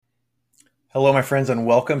Hello, my friends, and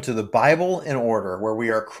welcome to the Bible in Order, where we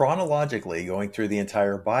are chronologically going through the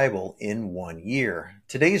entire Bible in 1 year.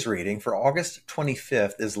 Today's reading for August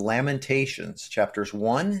 25th is Lamentations, chapters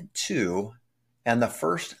 1, 2, and the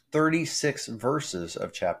first 36 verses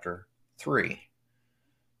of chapter 3.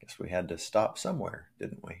 Guess we had to stop somewhere,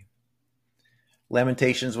 didn't we?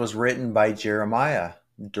 Lamentations was written by Jeremiah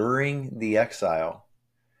during the exile.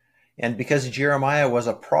 And because Jeremiah was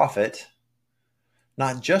a prophet,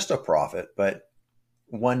 not just a prophet, but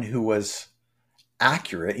one who was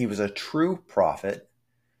accurate, he was a true prophet,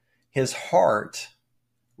 his heart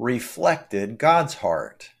reflected God's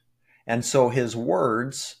heart. And so his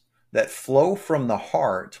words that flow from the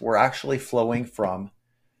heart were actually flowing from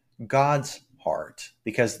God's heart,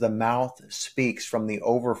 because the mouth speaks from the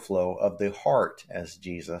overflow of the heart, as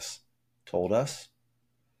Jesus told us.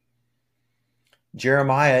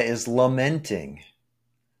 Jeremiah is lamenting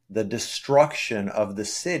the destruction of the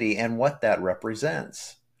city and what that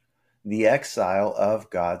represents. The exile of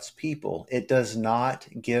God's people. It does not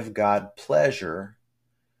give God pleasure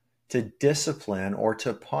to discipline or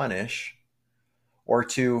to punish or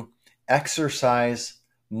to exercise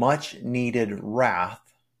much needed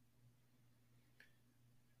wrath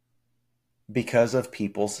because of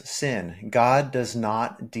people's sin. God does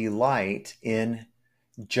not delight in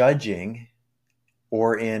judging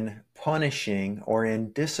or in punishing or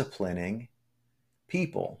in disciplining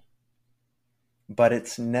people. But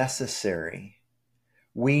it's necessary.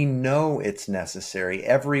 We know it's necessary.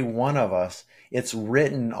 Every one of us, it's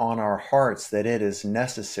written on our hearts that it is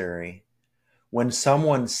necessary. When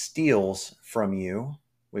someone steals from you,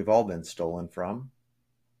 we've all been stolen from,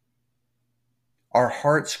 our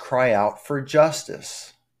hearts cry out for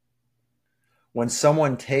justice. When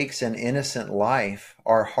someone takes an innocent life,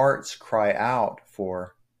 our hearts cry out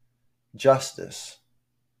for justice.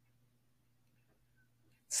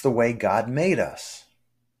 It's the way God made us.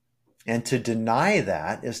 And to deny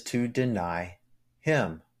that is to deny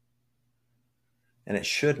Him. And it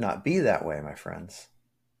should not be that way, my friends.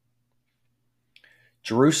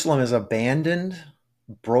 Jerusalem is abandoned,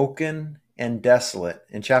 broken, and desolate.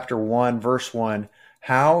 In chapter 1, verse 1,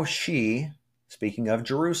 how she, speaking of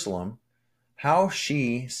Jerusalem, how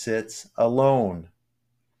she sits alone.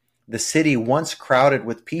 The city once crowded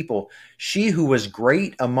with people, she who was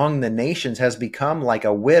great among the nations has become like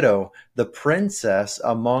a widow. The princess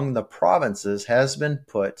among the provinces has been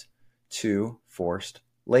put to forced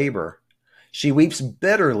labor. She weeps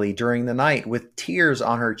bitterly during the night with tears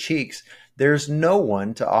on her cheeks. There's no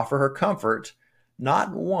one to offer her comfort,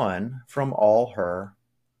 not one from all her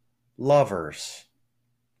lovers.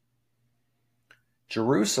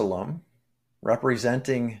 Jerusalem,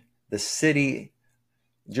 representing the city.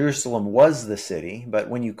 Jerusalem was the city, but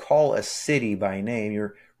when you call a city by name,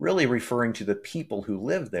 you're really referring to the people who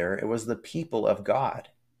lived there. It was the people of God.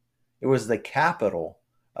 It was the capital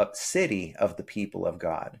city of the people of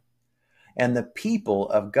God. And the people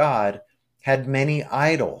of God had many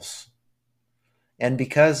idols. And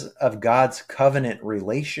because of God's covenant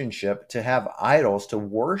relationship, to have idols, to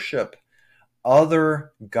worship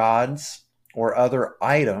other gods or other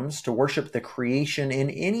items, to worship the creation in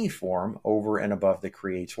any form over and above the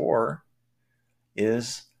Creator,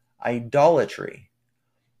 is idolatry.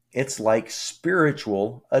 It's like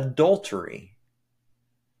spiritual adultery.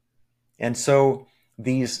 And so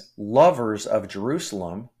these lovers of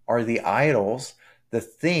Jerusalem are the idols, the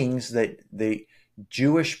things that the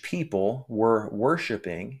Jewish people were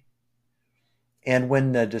worshiping. And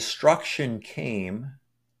when the destruction came,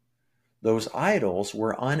 those idols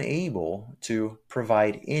were unable to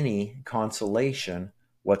provide any consolation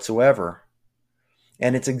whatsoever.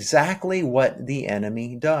 And it's exactly what the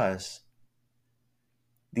enemy does.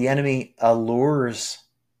 The enemy allures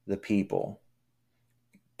the people,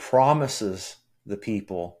 promises the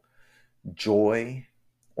people joy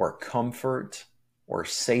or comfort or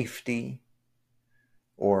safety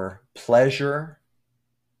or pleasure.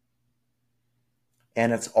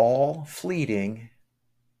 And it's all fleeting.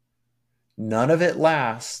 None of it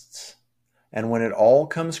lasts. And when it all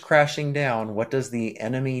comes crashing down, what does the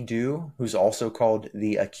enemy do, who's also called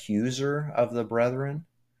the accuser of the brethren?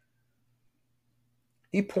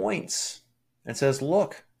 He points and says,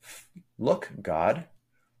 look, God,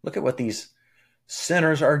 look at what these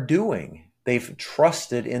sinners are doing. They've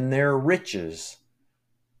trusted in their riches.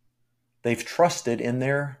 They've trusted in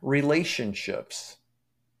their relationships.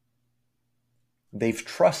 They've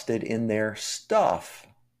trusted in their stuff.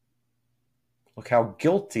 Look how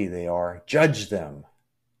guilty they are. Judge them.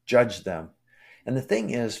 Judge them. And the thing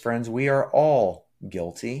is, friends, we are all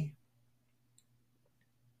guilty.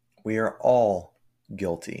 We are all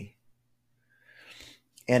guilty.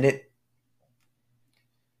 And it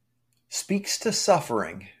speaks to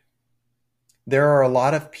suffering. There are a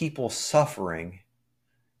lot of people suffering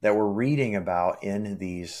that we're reading about in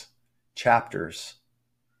these chapters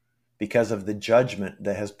because of the judgment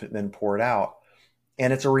that has been poured out.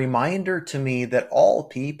 And it's a reminder to me that all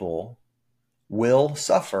people will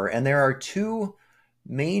suffer. And there are two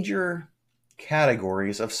major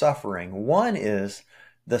categories of suffering. One is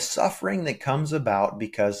the suffering that comes about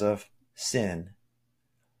because of sin.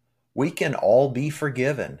 We can all be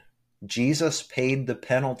forgiven. Jesus paid the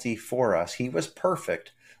penalty for us. He was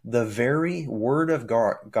perfect. The very Word of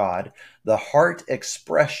God, the heart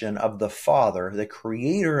expression of the Father, the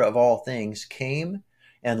creator of all things, came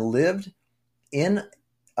and lived in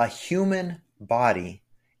a human body,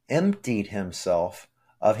 emptied himself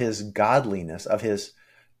of his godliness, of his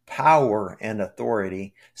power and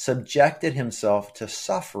authority, subjected himself to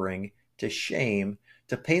suffering, to shame,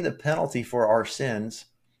 to pay the penalty for our sins,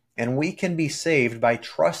 and we can be saved by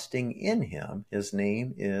trusting in him. His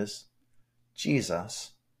name is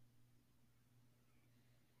Jesus.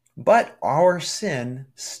 But our sin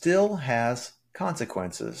still has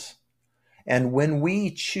consequences. And when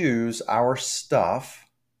we choose our stuff,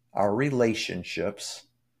 our relationships,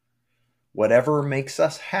 whatever makes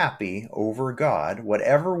us happy over God,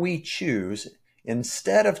 whatever we choose,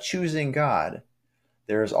 instead of choosing God,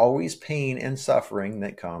 there is always pain and suffering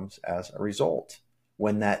that comes as a result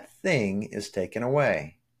when that thing is taken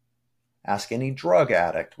away. Ask any drug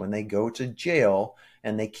addict when they go to jail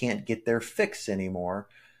and they can't get their fix anymore,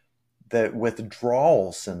 the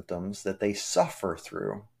withdrawal symptoms that they suffer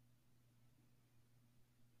through.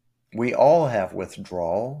 We all have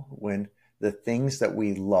withdrawal when the things that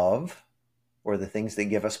we love or the things that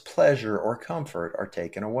give us pleasure or comfort are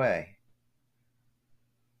taken away.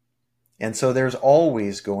 And so there's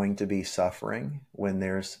always going to be suffering when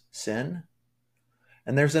there's sin.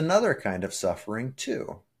 And there's another kind of suffering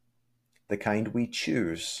too, the kind we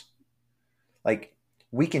choose. Like,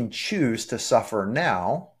 we can choose to suffer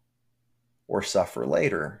now or suffer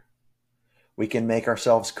later. We can make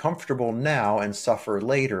ourselves comfortable now and suffer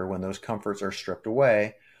later when those comforts are stripped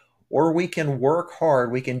away. Or we can work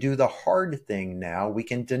hard. We can do the hard thing now. We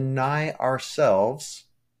can deny ourselves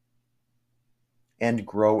and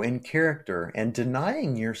grow in character. And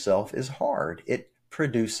denying yourself is hard. It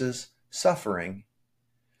produces suffering.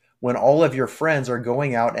 When all of your friends are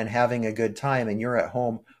going out and having a good time and you're at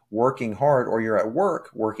home working hard, or you're at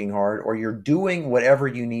work working hard, or you're doing whatever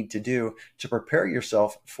you need to do to prepare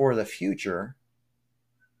yourself for the future,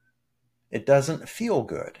 it doesn't feel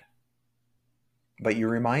good. But you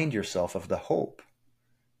remind yourself of the hope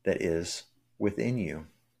that is within you.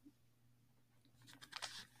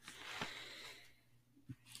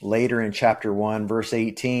 Later in chapter 1, verse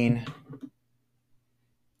 18,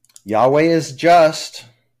 Yahweh is just.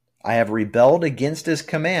 I have rebelled against his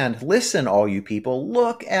command. Listen, all you people,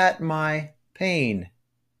 look at my pain.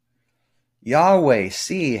 Yahweh,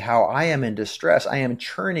 see how I am in distress. I am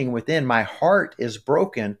churning within. My heart is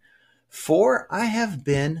broken, for I have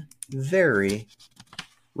been very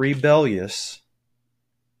rebellious.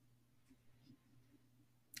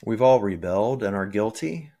 We've all rebelled and are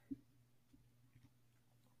guilty.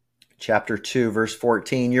 Chapter 2, verse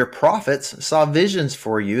 14, your prophets saw visions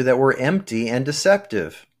for you that were empty and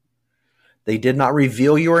deceptive. They did not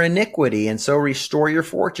reveal your iniquity and so restore your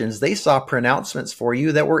fortunes. They saw pronouncements for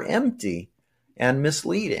you that were empty and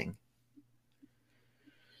misleading.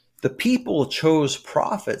 The people chose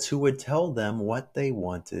prophets who would tell them what they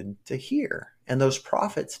wanted to hear. And those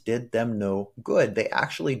prophets did them no good. They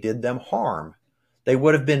actually did them harm. They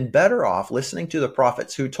would have been better off listening to the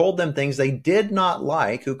prophets who told them things they did not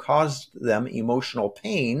like, who caused them emotional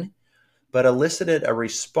pain, but elicited a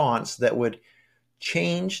response that would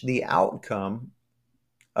change the outcome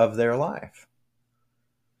of their life.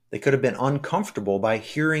 They could have been uncomfortable by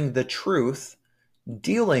hearing the truth,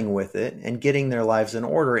 dealing with it, and getting their lives in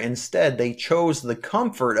order. Instead, they chose the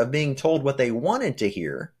comfort of being told what they wanted to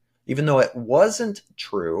hear, even though it wasn't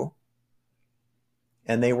true,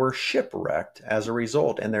 and they were shipwrecked as a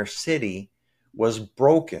result, and their city was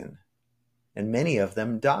broken, and many of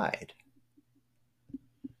them died.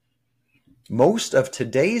 Most of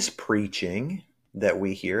today's preaching that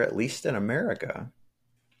we hear, at least in America,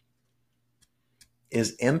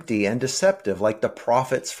 is empty and deceptive, like the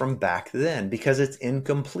prophets from back then, because it's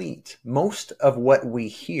incomplete. Most of what we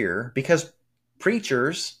hear, because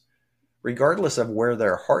preachers, regardless of where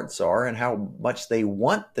their hearts are and how much they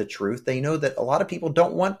want the truth, they know that a lot of people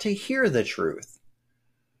don't want to hear the truth.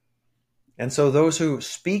 And so those who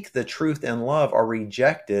speak the truth in love are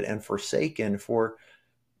rejected and forsaken for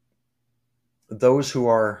those who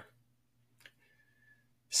are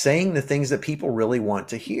saying the things that people really want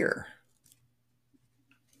to hear.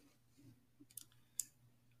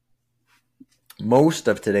 Most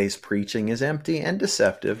of today's preaching is empty and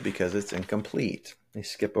deceptive because it's incomplete. They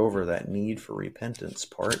skip over that need for repentance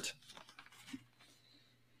part.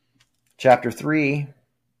 Chapter 3,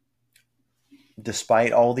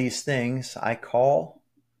 despite all these things, I call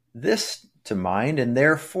this to mind, and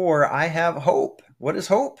therefore I have hope. What is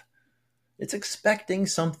hope? It's expecting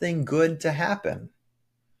something good to happen.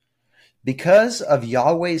 Because of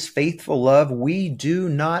Yahweh's faithful love, we do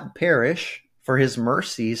not perish, for his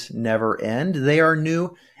mercies never end. They are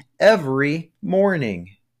new every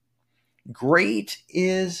morning. Great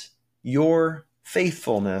is your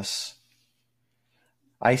faithfulness.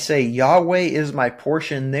 I say, Yahweh is my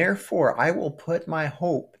portion, therefore I will put my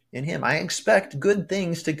hope in him. I expect good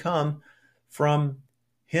things to come from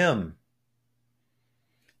him.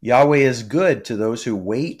 Yahweh is good to those who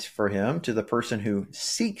wait for him, to the person who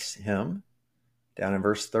seeks him. Down in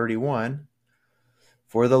verse 31,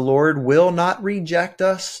 for the Lord will not reject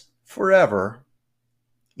us forever.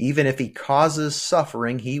 Even if he causes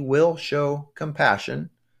suffering, he will show compassion.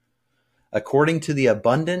 According to the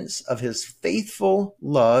abundance of his faithful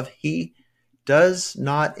love, he does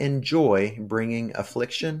not enjoy bringing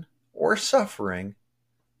affliction or suffering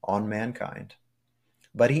on mankind.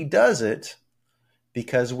 But he does it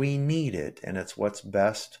because we need it, and it's what's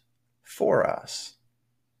best for us.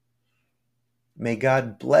 May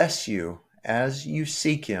God bless you as you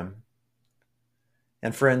seek him.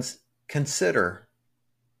 And friends, consider,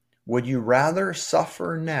 would you rather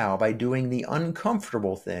suffer now by doing the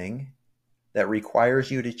uncomfortable thing that requires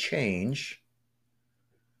you to change,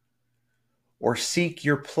 or seek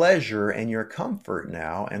your pleasure and your comfort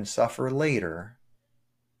now and suffer later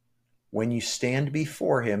when you stand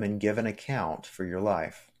before him and give an account for your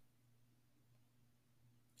life?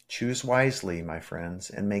 Choose wisely, my friends,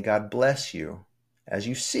 and may God bless you. As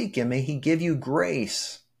you seek him, may he give you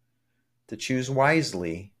grace to choose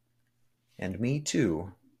wisely, and me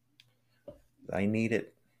too. I need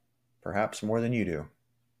it perhaps more than you do.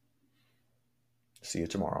 See you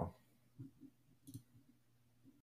tomorrow.